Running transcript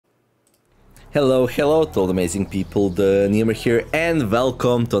Hello to all the amazing people, the Nemer here, and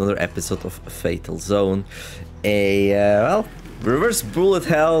welcome to another episode of Fatalzone. Well, reverse bullet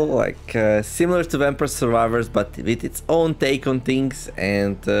hell, like similar to Vampire Survivors, but with its own take on things,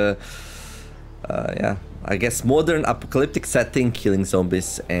 and yeah, I guess modern apocalyptic setting, killing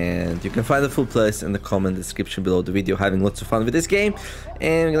zombies. And you can find the full playlist in the comment description below the video. Having lots of fun with this game,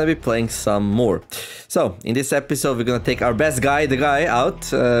 and we're gonna be playing some more. So in this episode we're gonna take our best guy, the guy,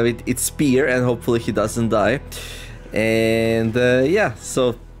 out with its spear, and hopefully he doesn't die. And yeah,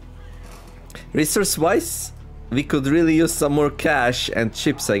 so resource wise we could really use some more cash and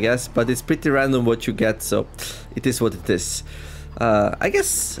chips, I guess, but it's pretty random what you get, so it is what it is. I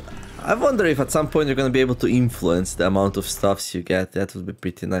guess I wonder if at some point you're gonna be able to influence the amount of stuffs you get. That would be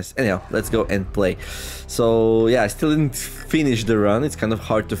pretty nice. Anyhow, let's go and play. So yeah, I still didn't finish the run. It's kind of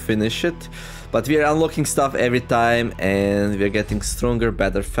hard to finish it, but we are unlocking stuff every time, and we are getting stronger,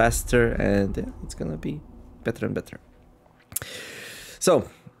 better, faster, and yeah, it's gonna be better and better. So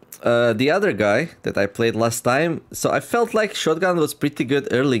the other guy that I played last time, so I felt like shotgun was pretty good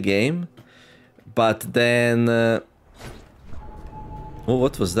early game, but then oh,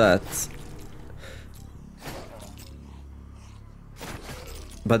 what was that?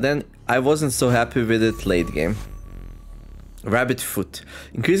 But then I wasn't so happy with it late game. Rabbit foot.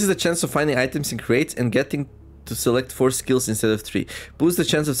 Increases the chance of finding items in crates and getting to select 4 skills instead of 3. Boosts the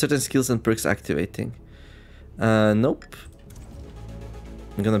chance of certain skills and perks activating. Nope.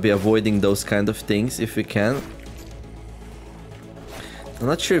 I'm gonna be avoiding those kind of things if we can. I'm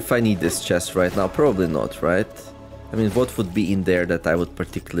not sure if I need this chest right now. Probably not, right? I mean, what would be in there that I would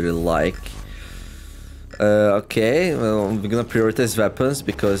particularly like? Okay, well, we're gonna prioritize weapons,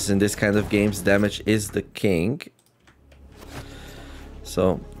 because in this kind of games, damage is the king.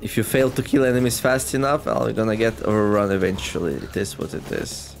 So, if you fail to kill enemies fast enough, well, you're gonna get overrun eventually. It is what it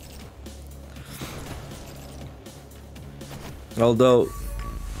is. Although...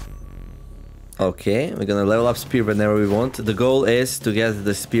 okay, we're gonna level up spear whenever we want. The goal is to get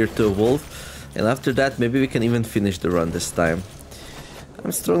the spear to evolve. And after that, maybe we can even finish the run this time.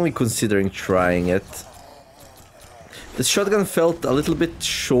 I'm strongly considering trying it. The shotgun felt a little bit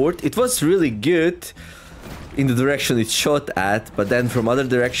short. It was really good in the direction it shot at, but then from other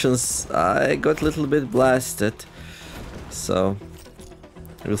directions I got a little bit blasted. So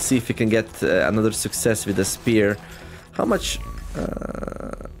we'll see if we can get another success with the spear. How much?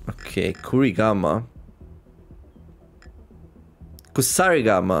 Okay, Kurigama.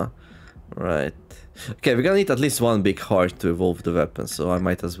 Kusarigama. Right. Okay, we're gonna need at least one big heart to evolve the weapon, so I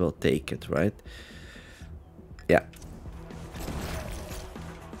might as well take it, right? Yeah.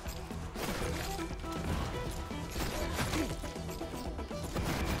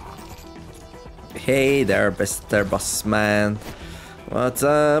 Hey there, Mr. Boss Man. What's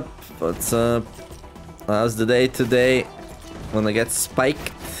up? What's up? How's the day today? Wanna get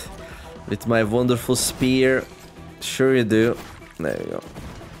spiked with my wonderful spear? Sure you do. There you go.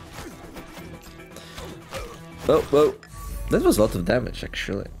 Oh, whoa. That was a lot of damage,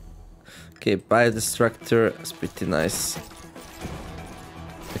 actually. Okay, Biodestructor. That's pretty nice.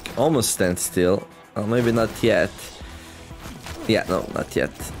 I can almost stand still. Oh, maybe not yet. Yeah, no, not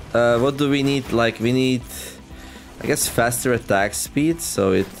yet. What do we need? Like, we need, I guess, faster attack speed,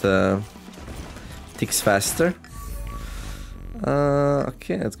 so it ticks faster.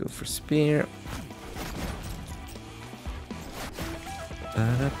 Okay, let's go for spear.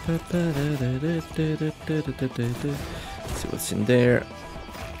 See what's in there.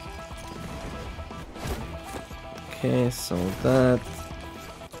 Okay, so that.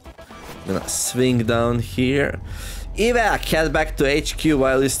 I'm gonna swing down here. Evac, head back to HQ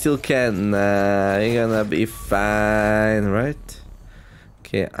while you still can. You're gonna be fine, right?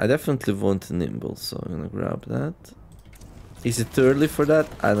 Okay, I definitely want a nimble, so I'm gonna grab that. Is it too early for that?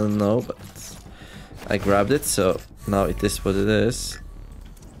 I don't know, but I grabbed it, so now it is what it is.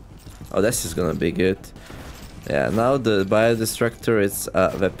 Oh, this is gonna be good. Yeah, now the Biodestructor is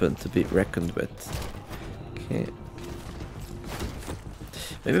a weapon to be reckoned with. Okay.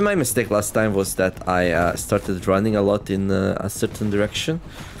 Maybe my mistake last time was that I started running a lot in a certain direction.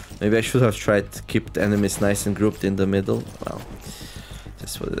 Maybe I should have tried to keep the enemies nice and grouped in the middle. Well,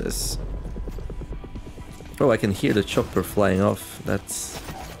 that's what it is. Oh, I can hear the chopper flying off. That's...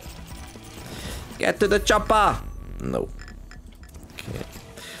 Get to the chopper! No. Okay.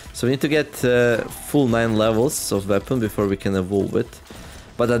 So we need to get full 9 levels of weapon before we can evolve it.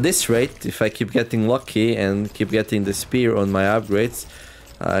 But at this rate, if I keep getting lucky and keep getting the spear on my upgrades,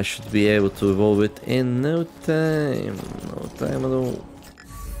 I should be able to evolve it in no time. No time at all.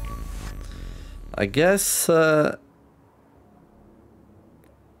 I guess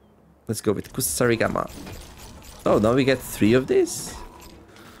Let's go with Kusarigama. Oh, now we get 3 of these?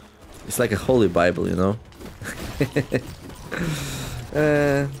 It's like a holy Bible, you know?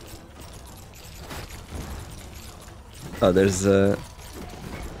 Oh, there's a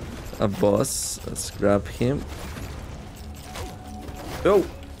boss. Let's grab him. Oh!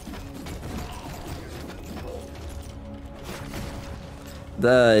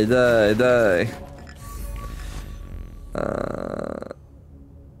 Die, die, die. I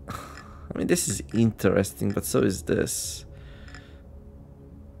mean, this is interesting, but so is this.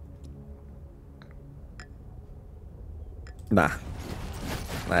 Nah.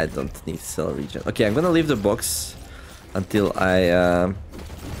 I don't need cell regen. Okay, I'm gonna leave the box until I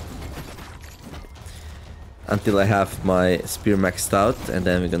have my spear maxed out, and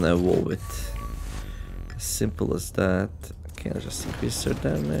then we're gonna evolve it. As simple as that. Okay, I'll just increase their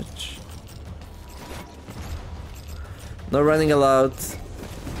damage. No running allowed.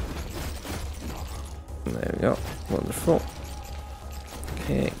 There we go. Wonderful.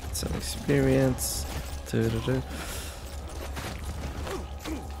 Okay, get some experience.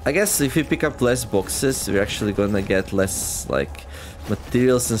 I guess if we pick up less boxes, we're actually gonna get less like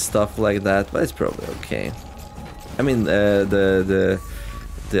materials and stuff like that, but it's probably okay. I mean, the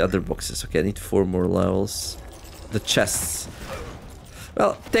other boxes. Okay, I need 4 more levels. The chests.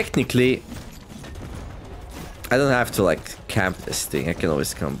 Well, technically, I don't have to like camp this thing. I can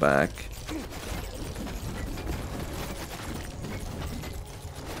always come back.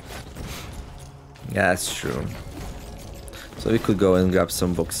 Yeah, that's true. So we could go and grab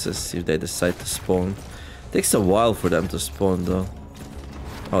some boxes if they decide to spawn. Takes a while for them to spawn though.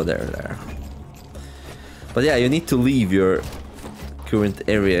 Oh, there. But yeah, you need to leave your current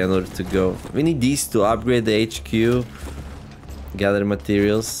area in order to go. We need these to upgrade the HQ. Gather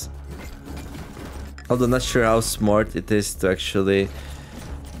materials. Although not sure how smart it is to actually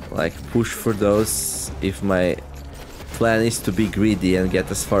like push for those if my plan is to be greedy and get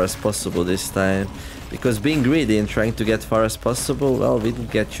as far as possible this time. Because being greedy and trying to get far as possible, well, we will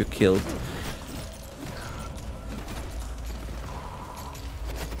get you killed.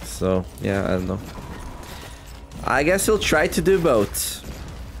 So, yeah, I don't know. I guess we'll try to do both.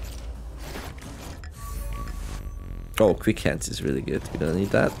 Oh, quick hands is really good. We don't need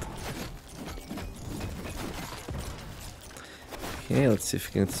that. Okay, let's see if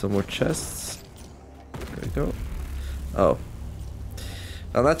we can get some more chests. There we go. Oh.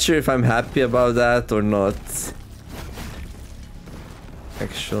 I'm not sure if I'm happy about that or not.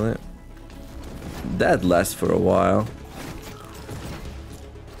 Actually. That lasts for a while.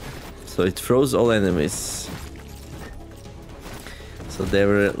 So it froze all enemies. So they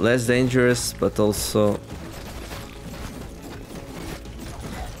were less dangerous, but also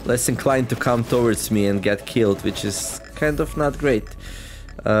less inclined to come towards me and get killed, which is kind of not great.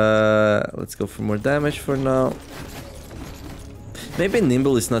 Let's go for more damage for now. Maybe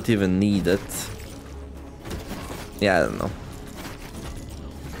Nimble is not even needed. Yeah, I don't know.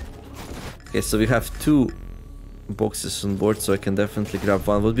 Okay, so we have 2 boxes on board, so I can definitely grab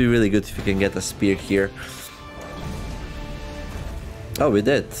one. Would be really good if we can get a spear here. Oh, we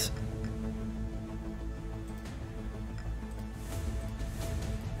did.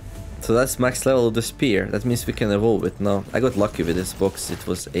 So that's max level of the spear. That means we can evolve it now. I got lucky with this box. It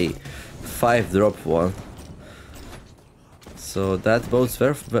was a 5-drop one. So that bodes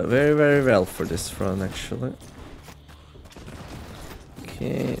very well for this run, actually.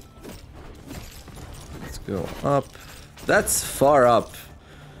 Okay. Let's go up. That's far up.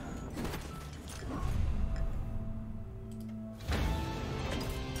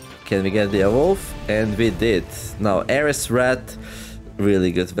 Can we get the evolve? And we did. Now, Ares Rat,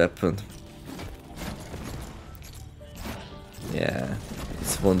 really good weapon. Yeah,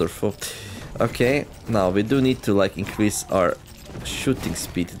 it's wonderful. Okay, now we do need to like increase our shooting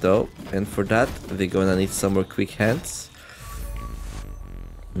speed though, and for that we're gonna need some more quick hands.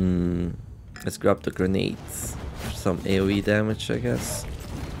 Let's grab the grenades. Some AoE damage, I guess.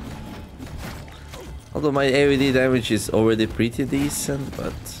 Although my AoE damage is already pretty decent,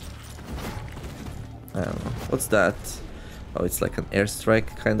 but I don't know. What's that? Oh, it's like an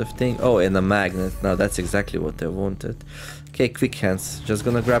airstrike kind of thing. Oh, and a magnet. Now that's exactly what I wanted. Okay, quick hands. Just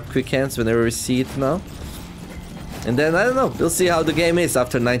gonna grab quick hands whenever we see it now. And then, I don't know, we'll see how the game is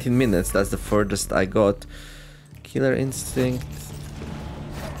after 19 minutes. That's the furthest I got. Killer instinct.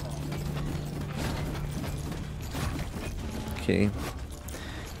 Okay.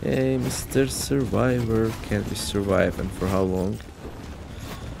 Hey, Mr. Survivor. Can we survive and for how long?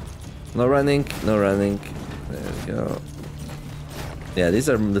 No running, no running. There we go. Yeah, these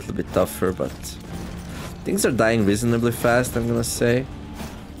are a little bit tougher, but things are dying reasonably fast, I'm gonna say.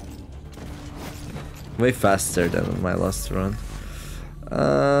 Way faster than my last run.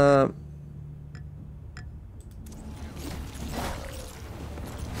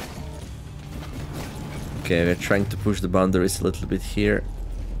 Okay, we're trying to push the boundaries a little bit here.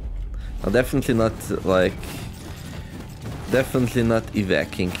 No, definitely not like... Definitely not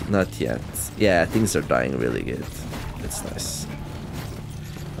evacuating, not yet. Yeah, things are dying really good. That's nice.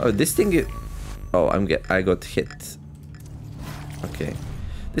 Oh, this thing is... Oh, I got hit. Okay.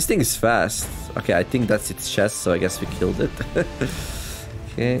 This thing is fast. Okay, I think that's its chest, so I guess we killed it.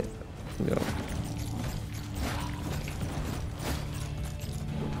 Okay, go.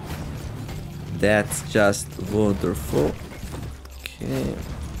 That's just wonderful. Okay.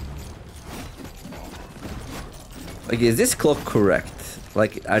 Okay, is this clock correct?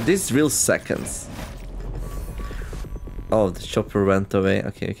 Like, are these real seconds? Oh, the chopper went away.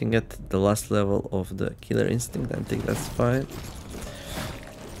 Okay, we can get the last level of the killer instinct. I think that's fine.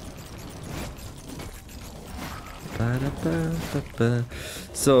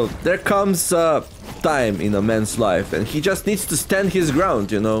 So there comes time in a man's life, and he just needs to stand his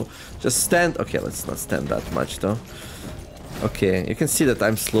ground, you know. Just stand. Okay, let's not stand that much though. Okay, you can see that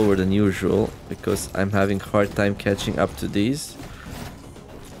I'm slower than usual because I'm having a hard time catching up to these.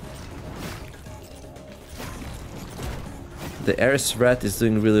 The Air's rat is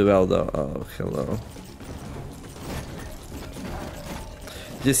doing really well though. Oh, hello.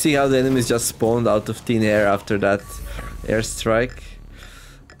 Did you see how the enemies just spawned out of thin air after that airstrike?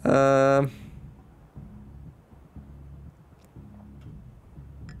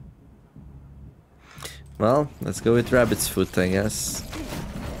 Well, let's go with rabbit's foot, I guess.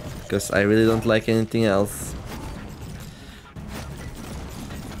 Because I really don't like anything else.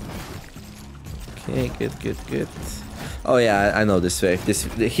 Okay, good. Oh yeah, I know this wave.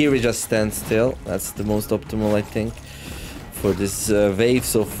 Here we just stand still. That's the most optimal, I think. For these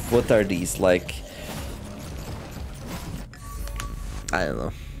waves of... What are these? Like... I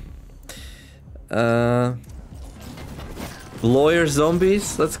don't know. Lawyer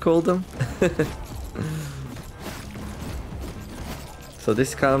zombies, let's call them. So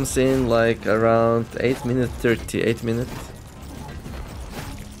this comes in like around 8 minutes 30, 8 minutes.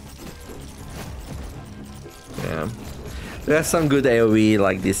 Yeah. We have some good AoE,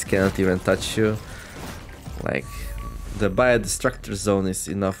 like this cannot even touch you. Like, the biodestructor zone is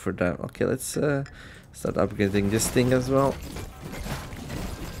enough for them. Okay, let's start upgrading this thing as well.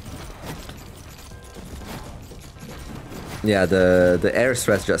 Yeah, the air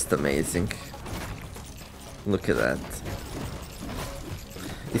threat's just amazing. Look at that.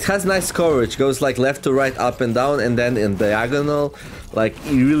 It has nice coverage, goes like left to right, up and down, and then in diagonal. Like,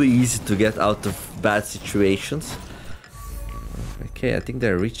 really easy to get out of bad situations. Okay, I think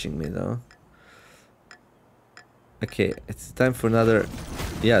they're reaching me though. Okay, it's time for another...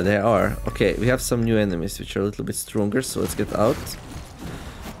 Yeah, they are. Okay, we have some new enemies which are a little bit stronger, so let's get out.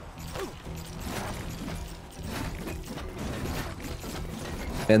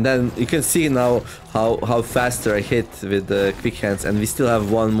 And then you can see now how faster I hit with the quick hands, and we still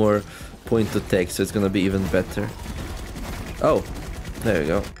have one more point to take, so it's gonna be even better. Oh, there we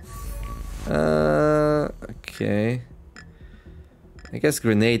go. Okay. I guess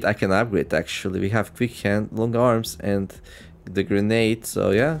grenade I can upgrade actually. We have quick hand, long arms, and the grenade,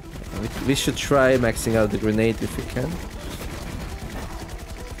 so yeah. We should try maxing out the grenade if we can.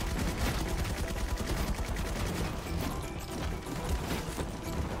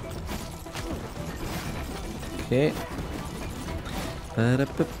 Okay.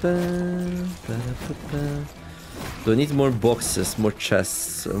 Do I need more boxes, more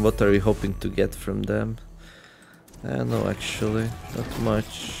chests? And what are we hoping to get from them? I don't know actually, not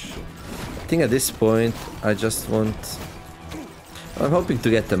much. I think at this point I just want... I'm hoping to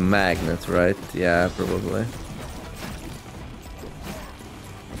get a magnet, right? Yeah, probably.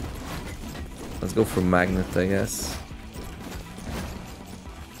 Let's go for magnet, I guess.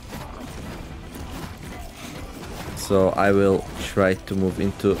 So I will try to move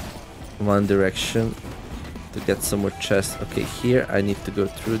into one direction to get some more chests. Okay, here I need to go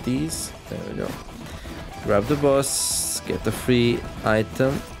through these. There we go. Grab the boss, get a free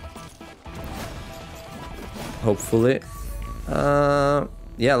item. Hopefully.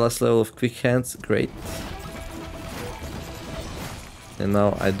 Yeah, last level of quick hands, great. And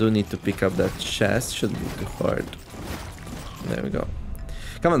now I do need to pick up that chest, shouldn't be too hard. There we go.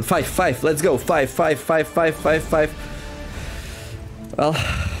 Come on, 5, let's go, 5. Well,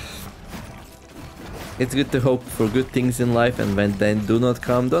 it's good to hope for good things in life, and when they do not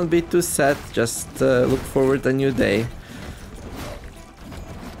come, don't be too sad, just look forward to a new day.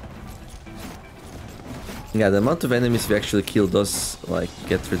 Yeah, the amount of enemies we actually kill does like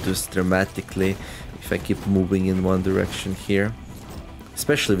get reduced dramatically if I keep moving in one direction here.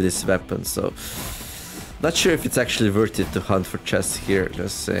 Especially with this weapon, so not sure if it's actually worth it to hunt for chests here,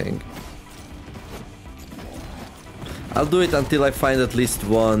 just saying. I'll do it until I find at least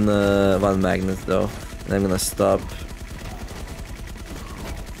one magnet though, and I'm gonna stop.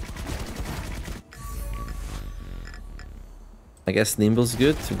 I guess Nimble's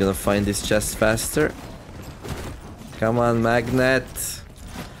good. We're gonna find this chest faster. Come on, magnet.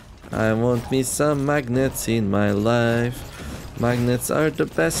 I want me some magnets in my life. Magnets are the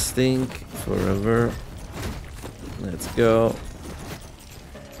best thing forever. Let's go.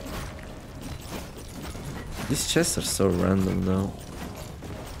 These chests are so random though.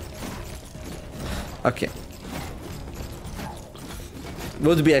 Okay.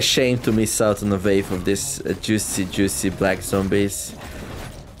 Would be a shame to miss out on a wave of this juicy black zombies.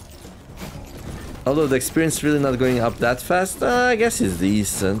 Although the experience really not going up that fast, I guess it's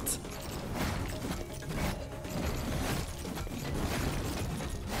decent.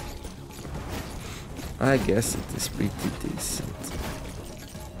 I guess it is pretty decent.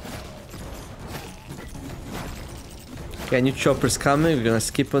 Okay, new choppers coming. We're gonna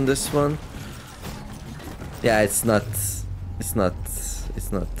skip on this one. Yeah, it's not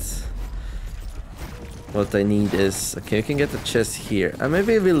what I need is... Okay, we can get a chest here.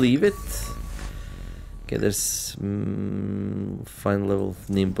 Maybe we leave it. Okay, there's... fine level of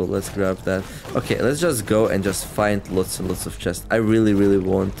Nimble. Let's grab that. Okay, let's just go and just find lots and lots of chests. I really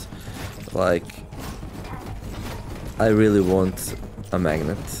want... Like... I really want a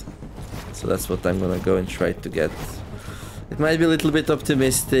magnet. So that's what I'm gonna go and try to get. It might be a little bit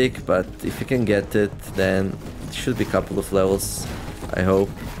optimistic, but if you can get it, then it should be a couple of levels, I hope.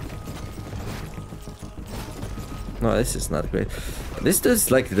 No, this is not great. This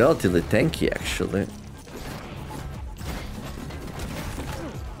is like relatively tanky, actually.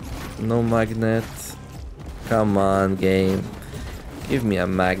 No magnet. Come on, game. Give me a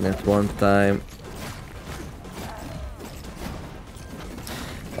magnet one time.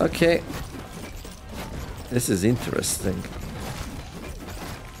 Okay. This is interesting.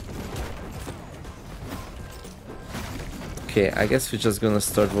 Okay, I guess we're just gonna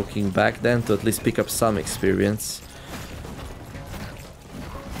start walking back then to at least pick up some experience.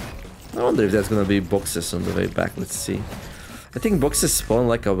 I wonder if there's gonna be boxes on the way back. Let's see. I think boxes spawn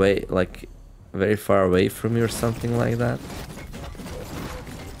like away, like very far away from you or something like that.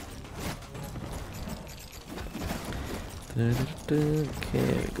 Okay,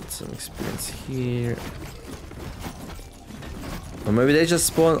 we got some experience here. Or maybe they just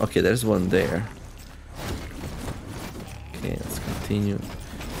spawn. Okay, there's one there. Okay, let's continue.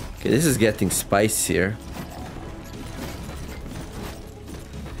 Okay, this is getting spicier.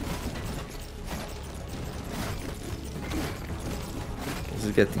 This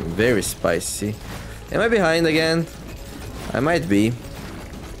is getting very spicy. Am I behind again? I might be.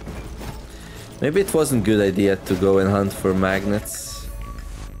 Maybe it wasn't a good idea to go and hunt for magnets.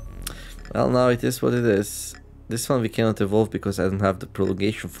 Well, now it is what it is. This one we cannot evolve because I don't have the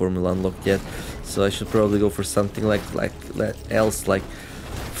prolongation formula unlocked yet. So I should probably go for something like else, like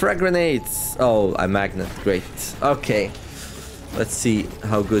frag grenades. Oh, a magnet, great. Okay, let's see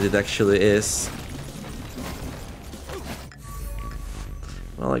how good it actually is.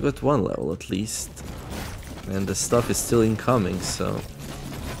 Well, I got one level at least, and the stuff is still incoming. So,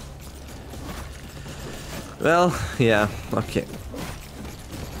 well, yeah, okay.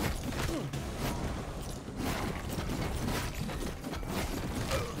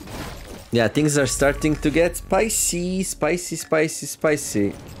 Yeah, things are starting to get spicy.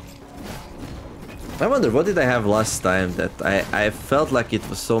 I wonder, what did I have last time that I felt like it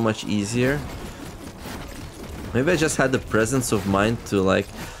was so much easier? Maybe I just had the presence of mind to like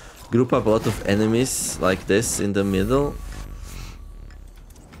group up a lot of enemies like this in the middle.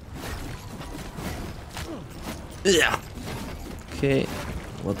 Yeah. Okay,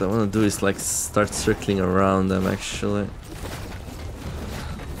 what I want to do is like start circling around them actually.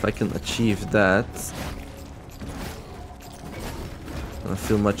 If I can achieve that, I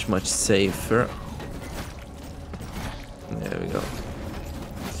feel much safer. There we go.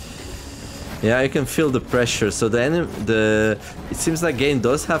 Yeah, you can feel the pressure. So it seems like game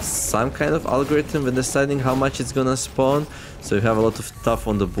does have some kind of algorithm when deciding how much it's gonna spawn. So you have a lot of stuff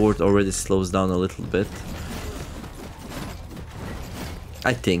on the board already slows down a little bit.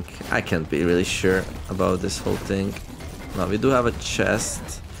 I think. I can't be really sure about this whole thing. Now we do have a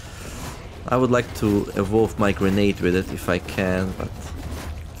chest. I would like to evolve my grenade with it if I can, but...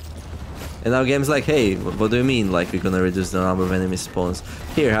 And now game's like, hey, what do you mean, like, we're gonna reduce the number of enemy spawns?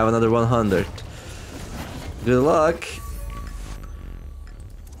 Here, have another 100. Good luck.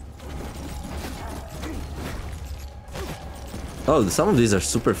 Oh, some of these are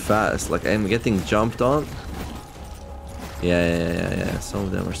super fast. Like I'm getting jumped on. Yeah. Some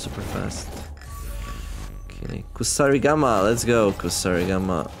of them are super fast. Okay, Kusarigama. Let's go,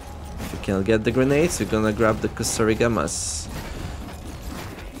 Kusarigama. If you can get the grenades, we're gonna grab the Kusarigamas.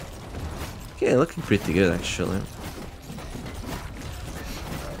 Okay, looking pretty good actually.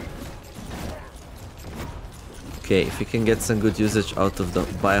 Okay, if you can get some good usage out of the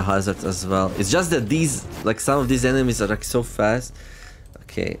biohazard as well. It's just that these, like some of these enemies are like so fast.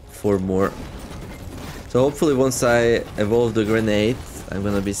 Okay, 4 more. So hopefully once I evolve the grenade, I'm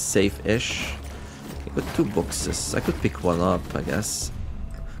gonna be safe-ish. Okay, got 2 boxes. I could pick one up, I guess.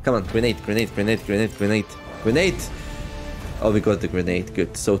 Come on, grenade. Oh, we got the grenade.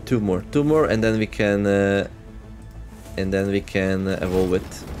 Good. So 2 more, and then we can, evolve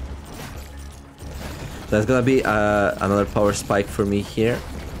it. That's gonna be another power spike for me here.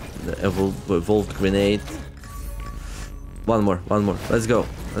 The evolved grenade. One more. Let's go.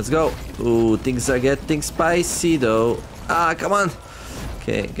 Ooh, things are getting spicy though. Ah, come on.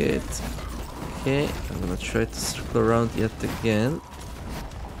 Okay, good. Okay, I'm gonna try to circle around yet again.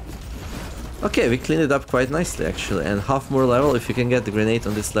 Okay, we cleaned it up quite nicely actually. And half more level. If you can get the grenade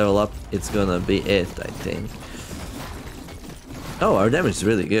on this level up, it's gonna be it, I think. Oh, our damage is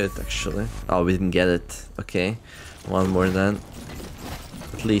really good, actually. Oh, we didn't get it. Okay, one more then.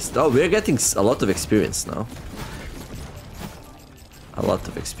 At least. Oh, we're getting a lot of experience now. A lot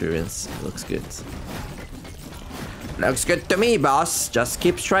of experience. Looks good. Looks good to me, boss. Just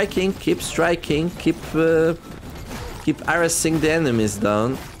keep striking, keep harassing the enemies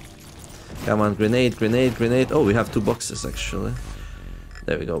down. Come on, grenade. Oh, we have 2 boxes, actually.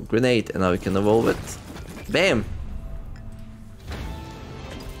 There we go, grenade, and now we can evolve it. Bam!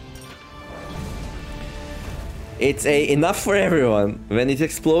 It's enough for everyone. When it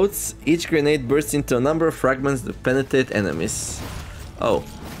explodes, each grenade bursts into a number of fragments that penetrate enemies. Oh.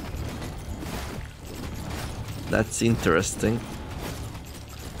 That's interesting.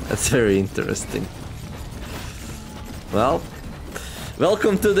 That's very interesting. Well,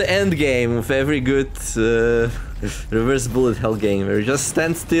 welcome to the end game of every good reverse bullet hell game, where you just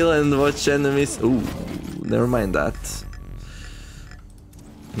stand still and watch enemies. Ooh, never mind that.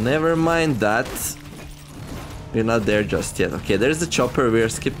 We're not there just yet. Okay, there's the chopper. We are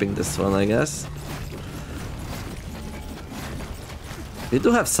skipping this one, I guess. We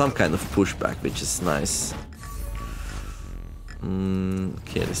do have some kind of pushback, which is nice.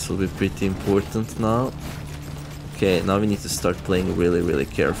 Okay, this will be pretty important now. Okay, now we need to start playing really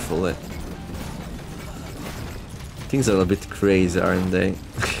carefully. Things are a bit crazy, aren't they?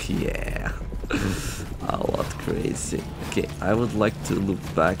 Yeah. A lot crazy. Okay, I would like to look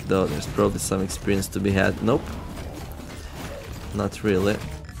back though. There's probably some experience to be had. Nope. Not really.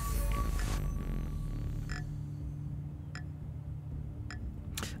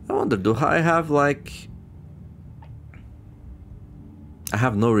 I wonder, do I have like... I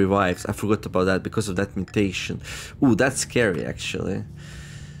have no revives. I forgot about that because of that mutation. Ooh, that's scary actually.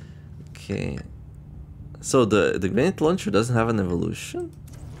 Okay. So the grenade launcher doesn't have an evolution?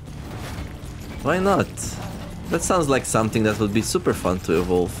 Why not? That sounds like something that would be super fun to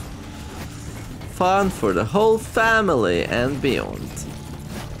evolve. Fun for the whole family and beyond.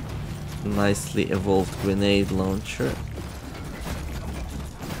 Nicely evolved grenade launcher.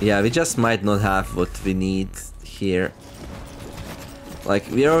 Yeah, we just might not have what we need here. Like,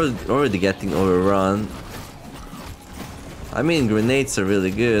 we are already getting overrun. I mean, grenades are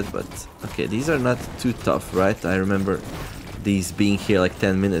really good, but... Okay, these are not too tough, right? I remember these being here like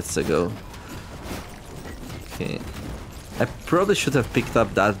 10 minutes ago. Okay. I probably should have picked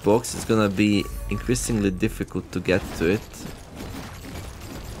up that box. It's gonna be increasingly difficult to get to it.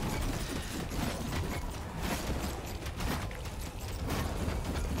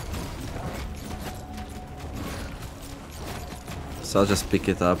 So I'll just pick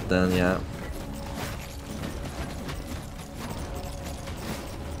it up then, yeah.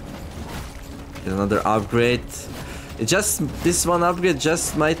 Get another upgrade. It just, this one upgrade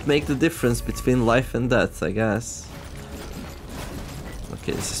just might make the difference between life and death, I guess.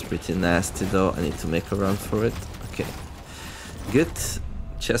 Okay, this is pretty nasty though. I need to make a run for it. Okay. Good.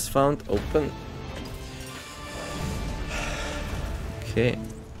 Chest found. Open. Okay.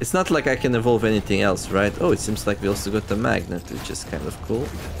 It's not like I can evolve anything else, right? Oh, it seems like we also got the magnet, which is kind of cool.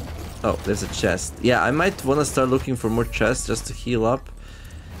 Oh, there's a chest. Yeah, I might want to start looking for more chests just to heal up.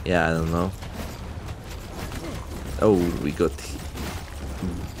 Yeah, I don't know. Oh, we got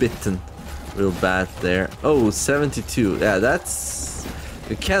bitten real bad there. Oh, 72. Yeah, that's...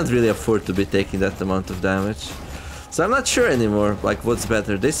 You can't really afford to be taking that amount of damage. So I'm not sure anymore, like what's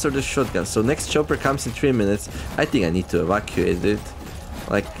better, this or the shotgun. So next chopper comes in 3 minutes. I think I need to evacuate it.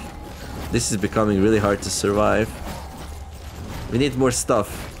 Like, this is becoming really hard to survive. We need more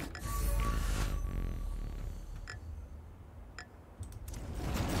stuff.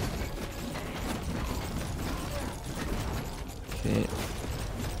 Okay.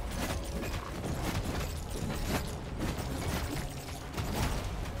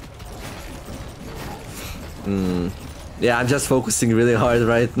 Yeah, I'm just focusing really hard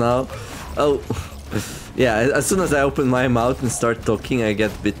right now. Oh, yeah, as soon as I open my mouth and start talking, I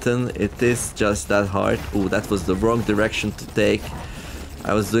get bitten. It is just that hard. Ooh, that was the wrong direction to take.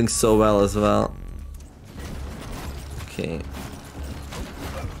 I was doing so well as well. Okay.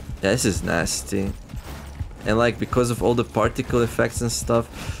 Yeah, this is nasty. And like, because of all the particle effects and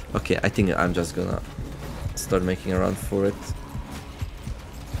stuff. Okay, I think I'm just gonna start making a run for it.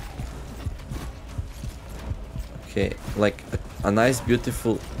 Okay, like a nice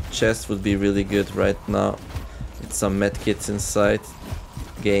beautiful chest would be really good right now. With some medkits inside.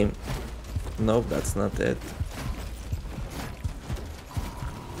 Game. Nope, that's not it.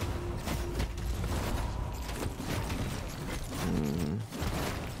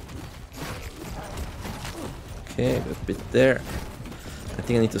 Okay, good bit there. I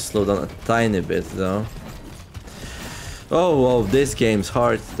think I need to slow down a tiny bit though. Oh, whoa, this game's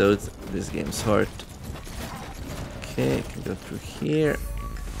hard, dude. This game's hard. Okay, can go through here.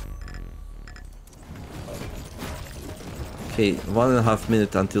 Okay, 1.5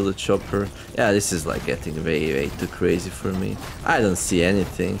 minutes until the chopper. Yeah, this is like getting way too crazy for me. I don't see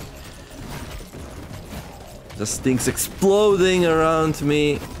anything. Just things exploding around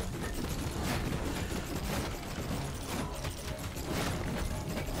me.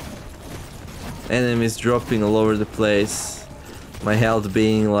 Enemies dropping all over the place. My health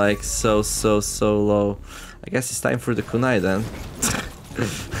being like so low. I guess it's time for the kunai then.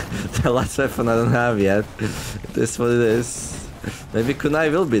 The last weapon I don't have yet. It is what it is. Maybe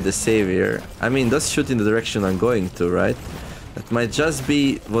kunai will be the savior. I mean, does shoot in the direction I'm going to, right? That might just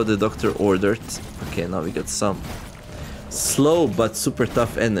be what the doctor ordered. Okay, now we got some slow but super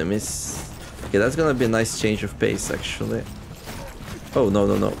tough enemies. Okay, that's gonna be a nice change of pace actually. Oh no.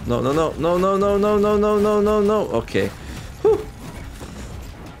 Okay. Whew.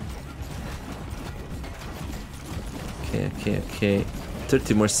 Okay.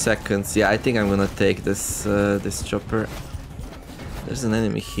 30 more seconds. Yeah, I think I'm gonna take this this chopper. There's an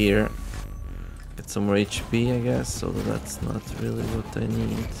enemy here. Get some more HP, I guess, although that's not really what I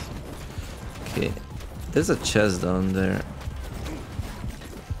need. Okay. There's a chest down there.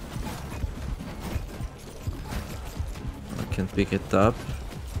 I can pick it up.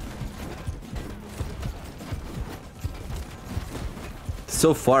 It's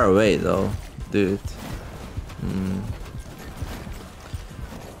so far away though, dude.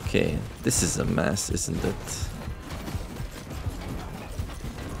 Okay, this is a mess, isn't it?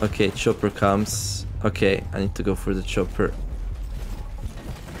 Okay, chopper comes. Okay, I need to go for the chopper.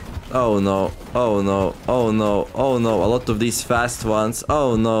 Oh no, oh no, oh no, oh no, a lot of these fast ones.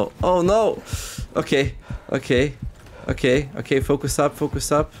 Oh no, oh no! Okay, focus up.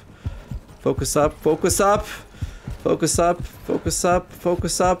 Focus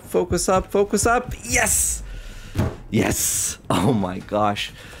up. Yes! Yes! Oh my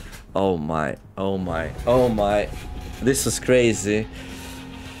gosh. Oh my. This was crazy.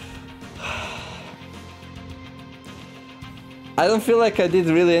 I don't feel like I did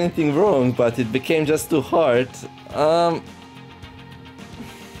really anything wrong, but it became just too hard. I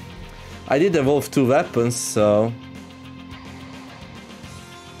did evolve 2 weapons, so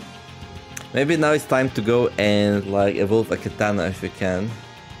maybe now it's time to go and like evolve a katana if we can.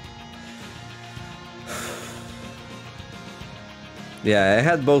 Yeah, I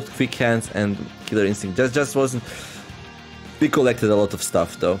had both quick hands and killer instinct. Just wasn't. We collected a lot of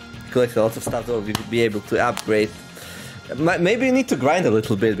stuff though. We'll be able to upgrade. Maybe you need to grind a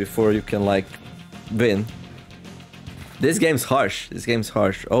little bit before you can like win. This game's harsh.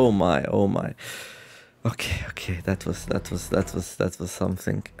 Oh my. Okay. That was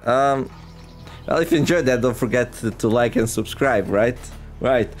something. Well, if you enjoyed that, don't forget to like and subscribe, right?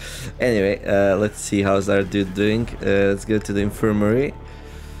 Right. Anyway, let's see how's our dude doing. Let's go to the infirmary.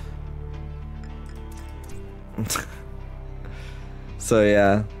 So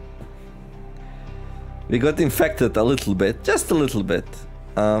yeah. We got infected a little bit, just a little bit.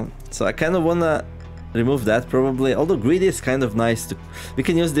 So I kind of wanna remove that probably. Although greedy is kind of nice to. We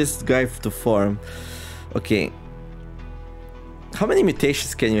can use this guy to farm. Okay. How many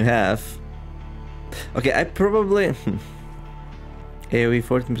mutations can you have? Okay, I probably. AoE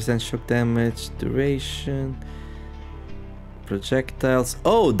 14% shock damage, duration, projectiles.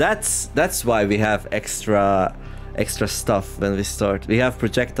 Oh, that's why we have extra stuff when we start. We have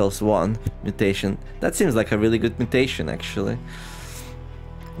projectiles 1 mutation. That seems like a really good mutation actually.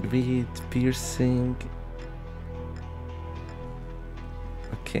 Read, piercing.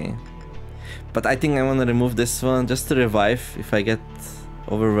 Okay. But I think I want to remove this one just to revive if I get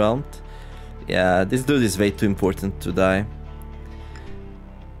overwhelmed. Yeah, this dude is way too important to die.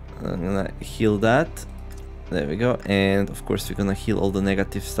 I'm gonna heal that. There we go. And of course we're gonna heal all the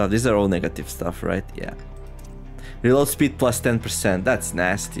negative stuff. These are all negative stuff, right? Yeah. Reload speed plus 10%. That's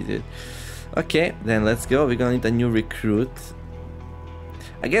nasty, dude. Okay, then let's go. We're gonna need a new recruit.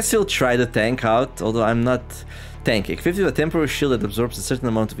 I guess we'll try the tank out, although I'm not tank. Equipped with a temporary shield that absorbs a certain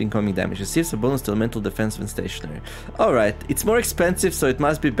amount of incoming damage. Receives a bonus to elemental defense when stationary. Alright, it's more expensive, so it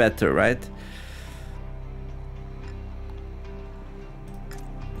must be better, right?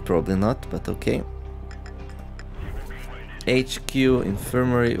 Probably not, but okay. HQ,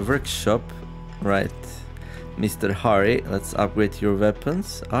 infirmary, workshop. Right. Mr. Harry, let's upgrade your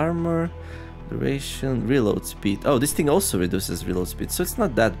weapons. Armor, duration, reload speed. Oh, this thing also reduces reload speed, so it's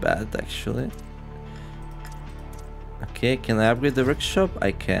not that bad actually. Okay, can I upgrade the workshop?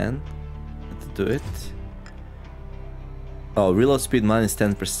 I can. Let's do it. Oh, reload speed minus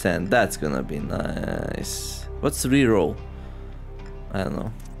 10%. That's gonna be nice. What's reroll? I don't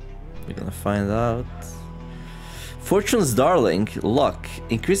know. We're gonna find out. Fortune's Darling, luck.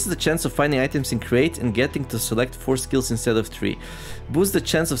 Increases the chance of finding items in crate and getting to select 4 skills instead of 3. Boosts the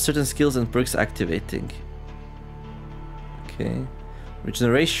chance of certain skills and perks activating. Okay.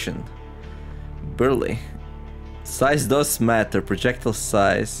 Regeneration. Burly. Size does matter. Projectile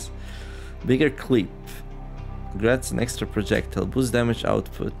size. Bigger clip. Grants an extra projectile. Boosts damage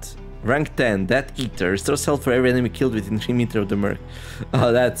output. Rank 10. Death Eater. Restores health for every enemy killed within 3 meters of the merc.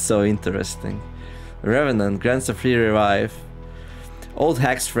 Oh, that's so interesting. Revenant. Grants a free revive. Old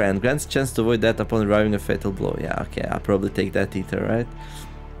Hag's Friend. Grants a chance to avoid death upon reviving a fatal blow. Yeah, okay. I'll probably take Death Eater, right?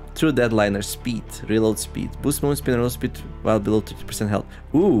 True Deadliner. Speed. Reload speed. Boost movement speed and reload speed while below 30% health.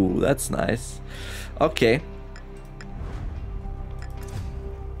 Ooh, that's nice. Okay.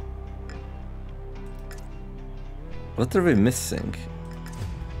 What are we missing?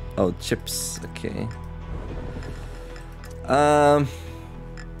 Oh, chips. Okay.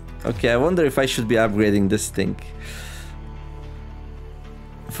 Okay, I wonder if I should be upgrading this thing.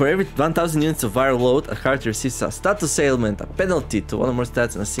 For every 1000 units of viral load, a character receives a status ailment, a penalty to one or more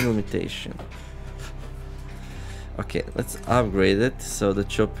stats, and a single mutation. Okay, let's upgrade it. So the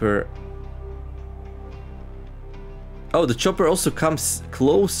chopper... Oh, the chopper also comes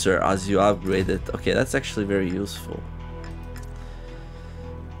closer as you upgrade it. Okay, that's actually very useful.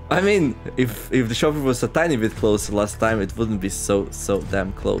 I mean, if the chopper was a tiny bit closer last time, it wouldn't be so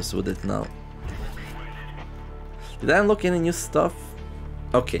damn close, would it now? Did I unlock any new stuff?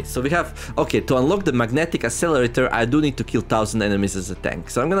 Okay, so we have... Okay, to unlock the magnetic accelerator, I do need to kill 1000 enemies as a tank.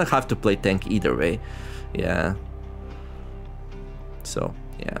 So I'm gonna have to play tank either way. Yeah. So,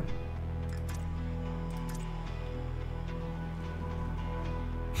 yeah.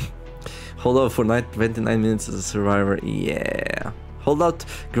 Hold out for 29 minutes as a survivor. Yeah. Hold out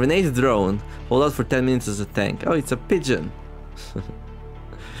grenade drone. Hold out for 10 minutes as a tank. Oh, it's a pigeon.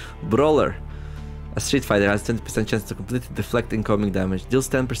 Brawler. A street fighter has 20% chance to completely deflect incoming damage. Deals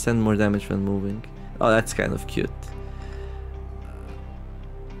 10% more damage when moving. Oh, that's kind of cute.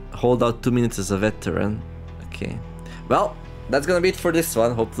 Hold out 2 minutes as a veteran. Okay. Well, that's gonna be it for this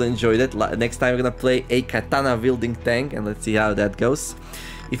one. Hopefully enjoyed it. Next time we're gonna play a katana wielding tank and let's see how that goes.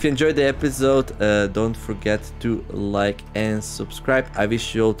 If you enjoyed the episode, don't forget to like and subscribe. I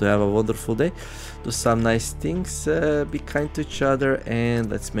wish you all to have a wonderful day. Do some nice things, be kind to each other, and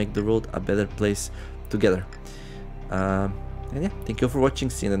let's make the world a better place together. And yeah, thank you for watching.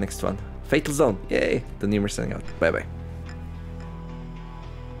 See you in the next one. Fatal Zone. Yay! The Nemer signing out. Bye bye.